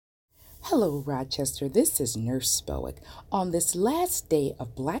Hello, Rochester. This is Nurse Spoick. On this last day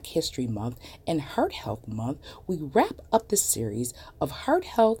of Black History Month and Heart Health Month, we wrap up the series of heart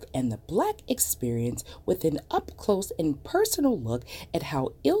health and the Black experience with an up close and personal look at how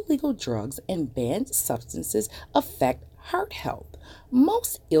illegal drugs and banned substances affect heart health.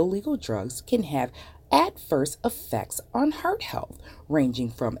 Most illegal drugs can have adverse effects on heart health, ranging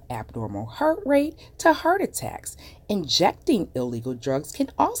from abnormal heart rate to heart attacks. Injecting illegal drugs can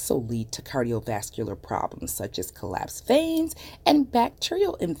also lead to cardiovascular problems such as collapsed veins and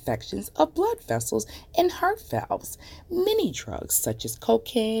bacterial infections of blood vessels and heart valves. Many drugs, such as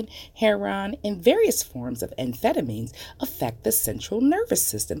cocaine, heroin, and various forms of amphetamines, affect the central nervous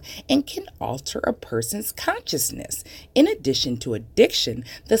system and can alter a person's consciousness. In addition to addiction,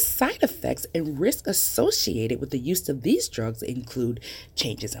 the side effects and risk associated with the use of these drugs include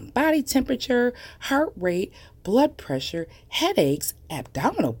changes in body temperature, heart rate, blood pressure, headaches,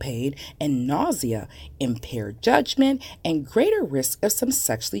 abdominal pain, and nausea, impaired judgment, and greater risk of some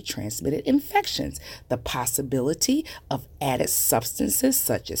sexually transmitted infections. The possibility of added substances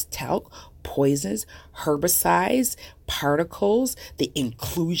such as talc, poisons, herbicides, particles, the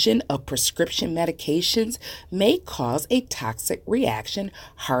inclusion of prescription medications may cause a toxic reaction,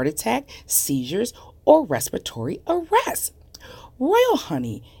 heart attack, seizures, or respiratory arrest. Royal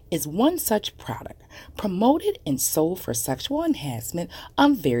Honey is one such product, promoted and sold for sexual enhancement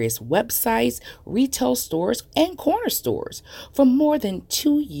on various websites, retail stores, and corner stores. For more than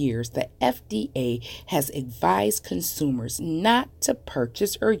 2 years, the FDA has advised consumers not to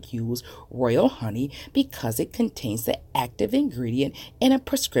purchase or use Royal Honey because it contains the active ingredient in a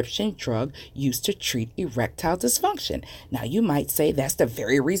prescription drug used to treat erectile dysfunction. Now, you might say that's the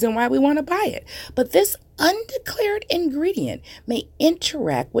very reason why we want to buy it, but this undeclared ingredient may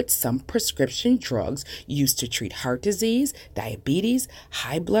interact with some prescription drugs used to treat heart disease, diabetes,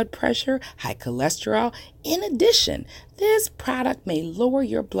 high blood pressure, high cholesterol. In addition, this product may lower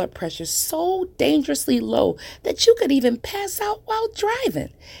your blood pressure so dangerously low that you could even pass out while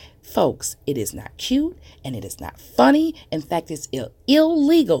driving. Folks, it is not cute and it is not funny. In fact, it's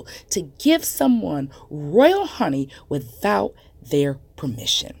illegal to give someone Royal Honey without their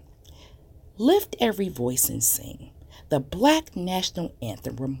permission. Lift every voice and sing. The Black National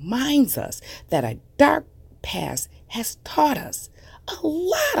Anthem reminds us that a dark past has taught us a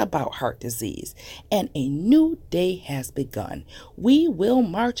lot about heart disease, and a new day has begun. We will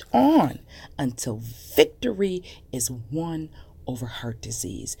march on until victory is won over heart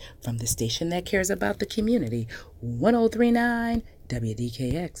disease. From the station that cares about the community, 1039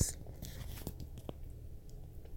 WDKX.